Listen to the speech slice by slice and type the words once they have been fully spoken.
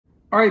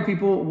All right,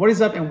 people, what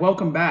is up and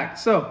welcome back.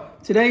 So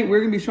today we're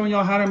gonna be showing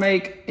y'all how to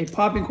make a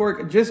popping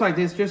cork just like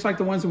this, just like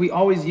the ones that we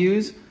always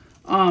use.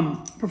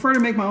 Prefer to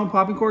make my own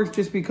popping corks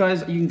just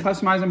because you can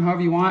customize them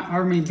however you want,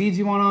 however many beads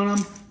you want on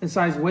them, the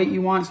size weight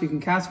you want so you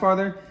can cast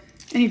farther,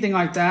 anything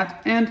like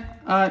that. And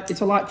it's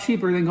a lot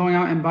cheaper than going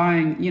out and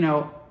buying,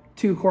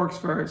 2 corks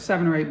for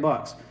 $7 or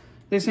 $8.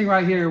 This thing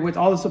right here, with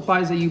all the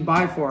supplies that you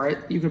buy for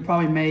it, you could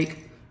probably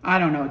make, I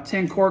don't know,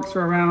 10 corks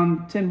for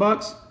around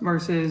 $10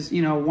 versus,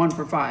 1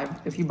 for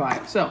 $5 if you buy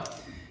it. So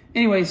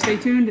anyway, stay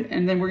tuned,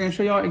 and then we're gonna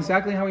show y'all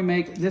exactly how we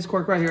make this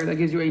cork right here that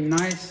gives you a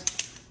nice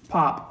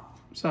pop.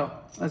 So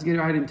let's get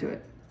right into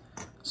it.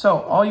 So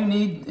all you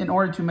need in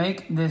order to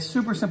make this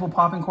super simple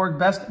popping cork,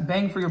 best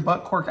bang for your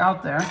buck cork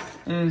out there,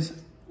 is a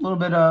little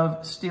bit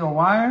of steel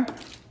wire,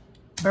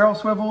 barrel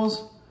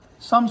swivels,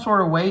 some sort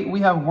of weight.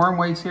 We have worm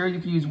weights here. You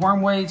can use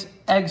worm weights,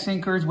 egg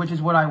sinkers, which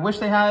is what I wish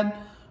they had,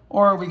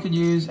 or we could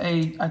use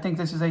I think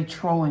this is a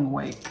trolling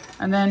weight.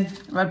 And then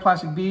red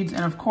plastic beads,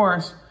 and of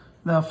course,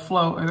 the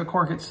float or the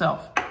cork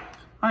itself. All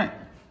right,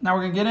 now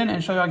we're gonna get in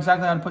and show you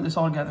exactly how to put this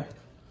all together.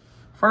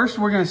 First,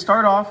 we're gonna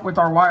start off with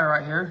our wire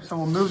right here. So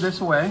we'll move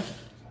this away.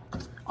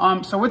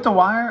 So with the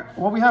wire,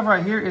 what we have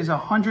right here is a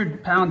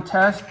 100-pound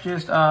test,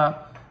 just a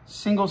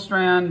single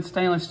strand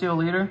stainless steel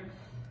leader.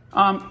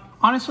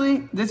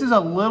 Honestly, this is a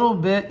little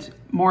bit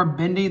more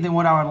bendy than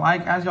what I would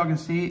like. As y'all can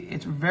see,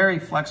 it's very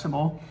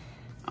flexible.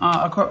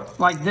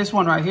 Like this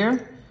one right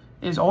here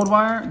is old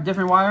wire,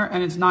 different wire,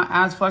 and it's not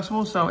as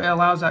flexible, so it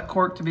allows that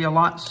cork to be a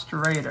lot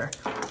straighter.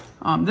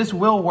 This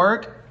will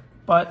work,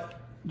 but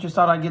just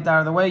thought I'd get that out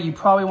of the way. You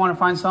probably want to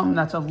find something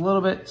that's a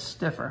little bit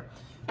stiffer.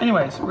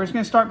 Anyways, we're just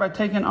gonna start by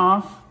taking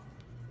off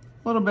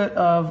a little bit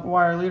of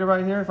wire leader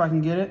right here, if I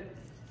can get it.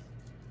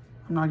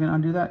 I'm not gonna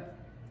undo that.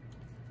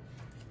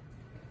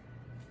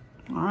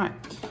 All right,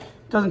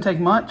 doesn't take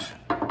much.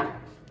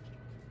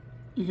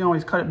 You can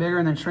always cut it bigger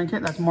and then shrink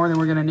it. That's more than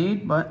we're gonna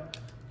need, but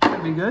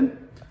should be good.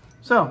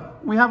 So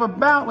we have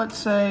about, let's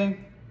say,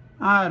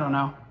 I don't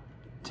know,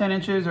 10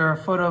 inches or a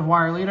foot of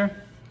wire leader.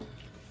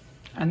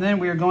 And then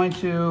we are going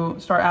to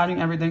start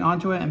adding everything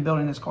onto it and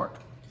building this cork.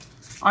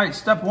 All right,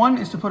 step 1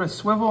 is to put a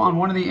swivel on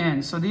one of the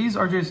ends. So these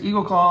are just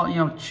Eagle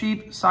Claw,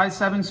 cheap size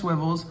 7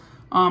 swivels.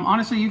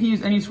 Honestly, you can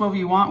use any swivel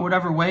you want,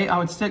 whatever weight. I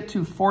would stick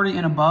to 40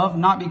 and above,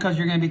 not because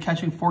you're gonna be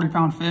catching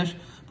 40-pound fish,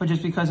 but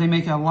just because they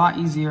make it a lot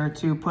easier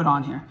to put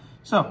on here.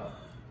 So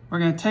we're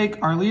gonna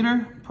take our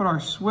leader, put our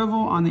swivel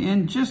on the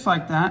end just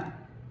like that,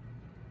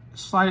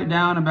 slide it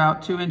down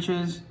about 2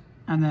 inches,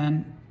 and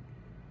then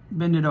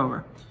bend it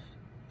over.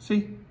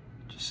 See,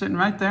 just sitting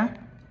right there.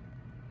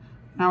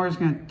 Now we're just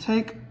gonna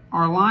take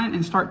our line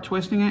and start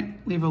twisting it,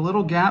 leave a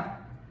little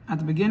gap at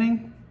the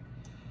beginning,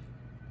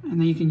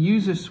 and then you can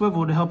use this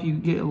swivel to help you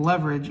get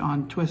leverage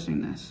on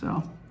twisting this.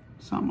 So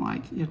something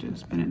like, you have to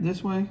spin it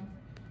this way.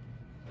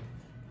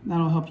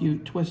 That'll help you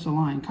twist the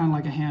line, kind of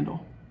like a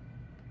handle.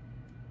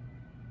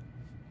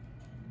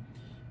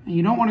 And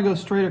you don't want to go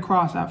straight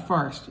across at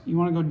first. You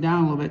want to go down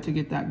a little bit to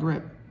get that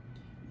grip.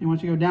 And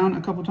once you go down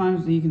a couple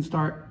times, then you can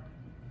start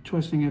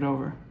twisting it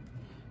over.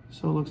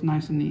 So it looks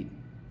nice and neat.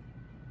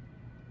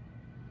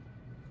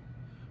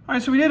 All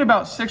right, so we did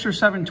about 6 or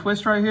 7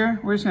 twists right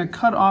here. We're just gonna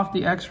cut off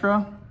the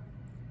extra.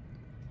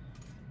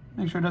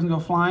 Make sure it doesn't go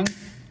flying.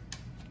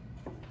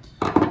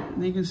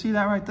 And you can see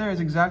that right there is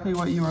exactly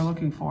what you are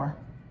looking for.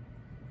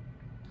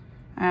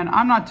 And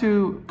I'm not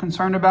too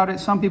concerned about it.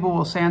 Some people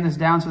will sand this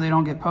down so they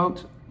don't get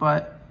poked,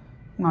 but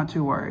I'm not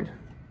too worried.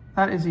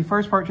 That is the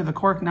first part to the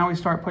cork. Now we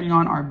start putting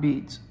on our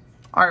beads.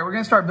 All right, we're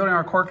gonna start building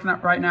our cork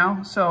right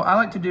now. So I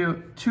like to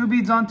do 2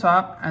 beads on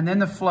top and then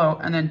the float,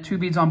 and then 2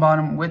 beads on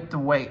bottom with the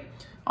weight.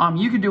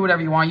 You can do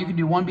whatever you want. You can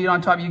do 1 bead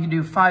on top, you can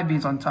do 5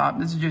 beads on top.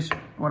 This is just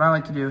what I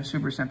like to do,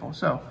 super simple.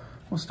 So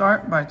we'll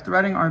start by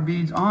threading our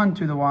beads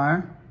onto the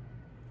wire.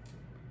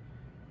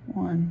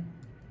 1,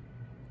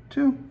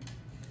 2.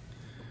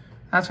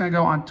 That's gonna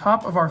go on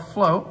top of our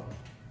float,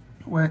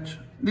 which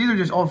these are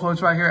just old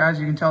floats right here. As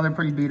you can tell, they're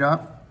pretty beat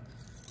up.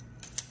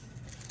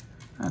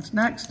 That's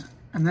next.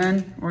 And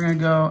then we're gonna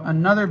go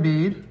another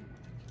bead.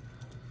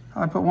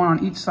 I put one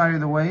on each side of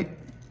the weight.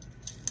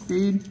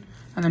 Bead,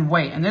 and then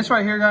weight. And this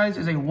right here, guys,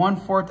 is a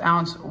 1/4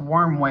 ounce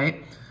worm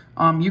weight.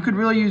 You could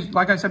really use,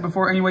 like I said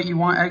before, any weight you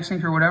want, egg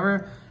sink or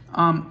whatever.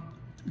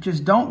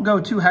 Just don't go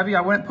too heavy.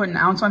 I wouldn't put an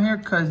ounce on here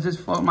because this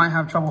float might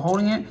have trouble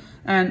holding it.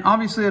 And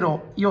obviously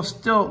you'll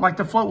still, like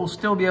the float will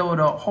still be able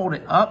to hold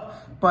it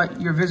up,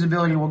 but your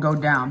visibility will go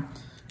down.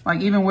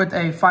 Like even with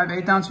a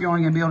 5/8 ounce, you're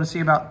only gonna be able to see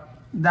about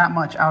that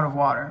much out of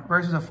water,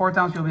 versus a 1/4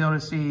 ounce, you'll be able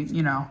to see,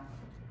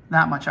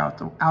 that much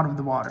out of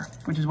the water,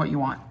 which is what you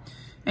want.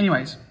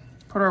 Anyways,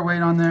 put our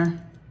weight on there.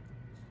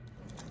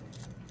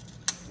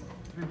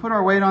 We put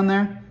our weight on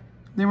there,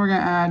 then we're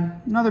gonna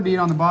add another bead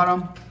on the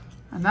bottom,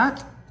 and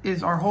that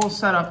is our whole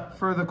setup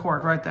for the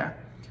cork right there.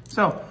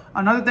 So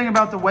another thing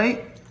about the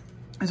weight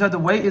is that the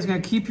weight is gonna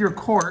keep your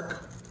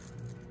cork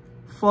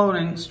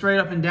floating straight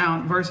up and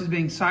down versus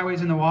being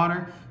sideways in the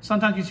water.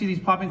 Sometimes you see these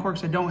popping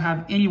corks that don't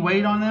have any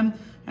weight on them,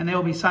 and they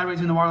will be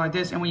sideways in the water like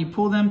this. And when you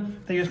pull them,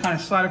 they just kind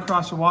of slide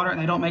across the water and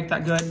they don't make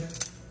that good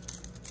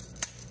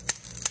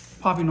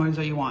popping noise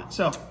that you want.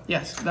 So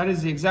yes, that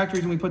is the exact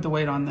reason we put the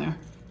weight on there.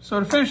 So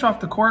to finish off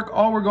the cork,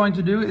 all we're going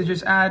to do is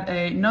just add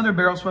another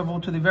barrel swivel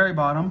to the very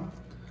bottom.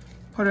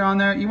 Put it on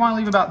there. You want to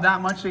leave about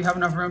that much so you have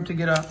enough room to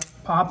get a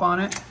pop on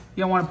it.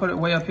 You don't want to put it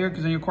way up here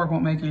because then your cork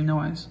won't make any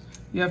noise.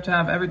 You have to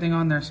have everything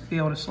on there to be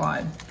able to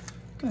slide.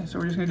 Okay, so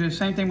we're just going to do the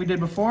same thing we did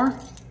before.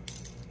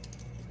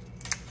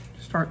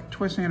 Start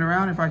twisting it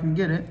around if I can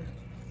get it.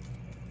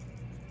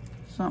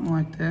 Something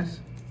like this.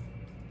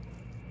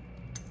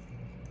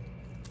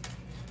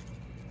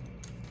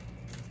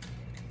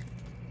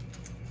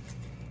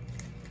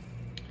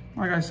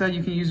 Like I said,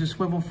 you can use a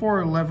swivel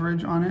for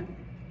leverage on it.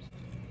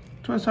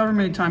 Twist however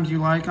many times you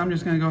like. I'm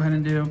just going to go ahead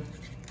and do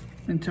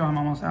until I'm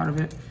almost out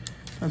of it.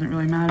 Doesn't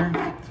really matter.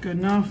 It's good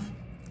enough.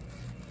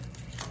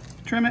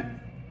 Trim it.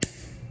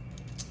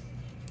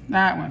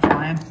 That went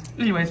flying.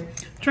 Anyways,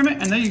 trim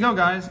it, and there you go,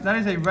 guys. That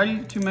is a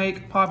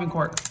ready-to-make popping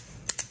cork.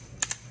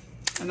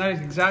 And that is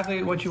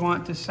exactly what you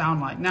want to sound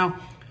like. Now,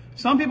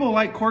 some people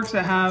like corks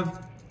that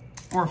have,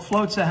 or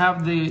floats that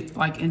have the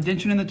like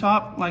indentation in the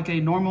top, like a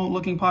normal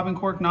looking popping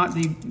cork, not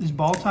this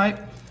ball type.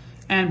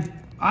 And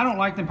I don't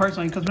like them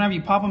personally because whenever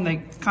you pop them, they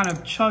kind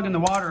of chug in the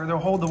water, or they'll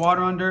hold the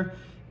water under.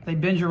 They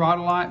bend your rod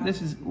a lot.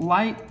 This is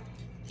light,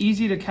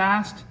 easy to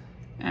cast,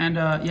 and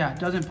yeah,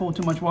 doesn't pull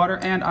too much water.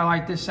 And I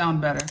like this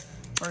sound better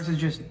versus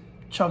just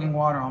chugging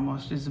water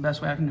almost is the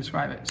best way I can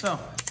describe it. So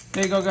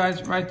there you go,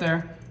 guys, right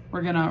there.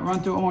 We're gonna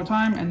run through it one more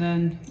time, and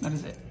then that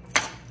is it.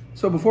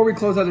 So before we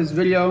close out this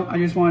video, I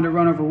just wanted to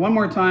run over one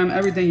more time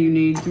everything you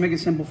need to make it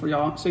simple for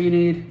y'all. So you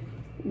need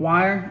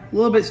wire, a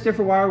little bit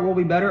stiffer wire will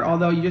be better,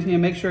 although you just need to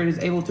make sure it is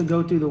able to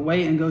go through the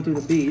weight and go through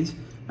the beads.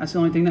 That's the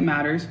only thing that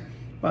matters.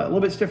 But a little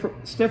bit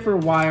stiffer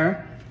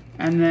wire,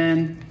 and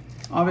then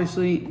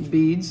obviously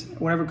beads,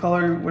 whatever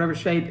color, whatever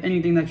shape,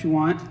 anything that you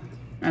want.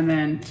 And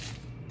then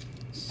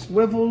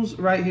swivels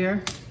right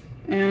here,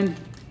 and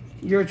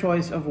your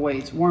choice of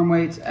weights, worm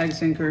weights, egg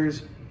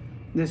sinkers.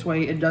 This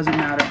way it doesn't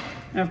matter.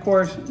 And of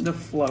course, the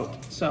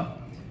float. So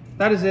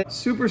that is it.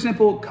 Super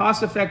simple,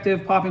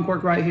 cost-effective popping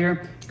cork right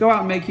here. Go out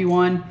and make you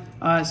one.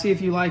 See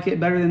if you like it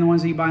better than the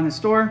ones that you buy in the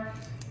store.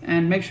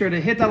 And make sure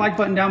to hit that like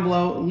button down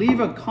below.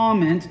 Leave a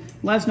comment.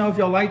 Let us know if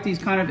y'all like these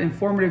kind of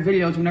informative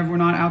videos whenever we're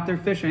not out there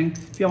fishing.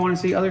 If y'all want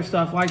to see other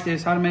stuff like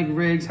this, how to make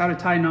rigs, how to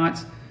tie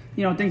knots,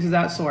 you know, things of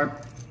that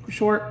sort.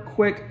 Short,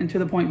 quick, and to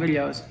the point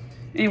videos.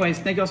 Anyways,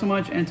 thank y'all so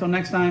much. And until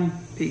next time,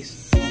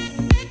 peace.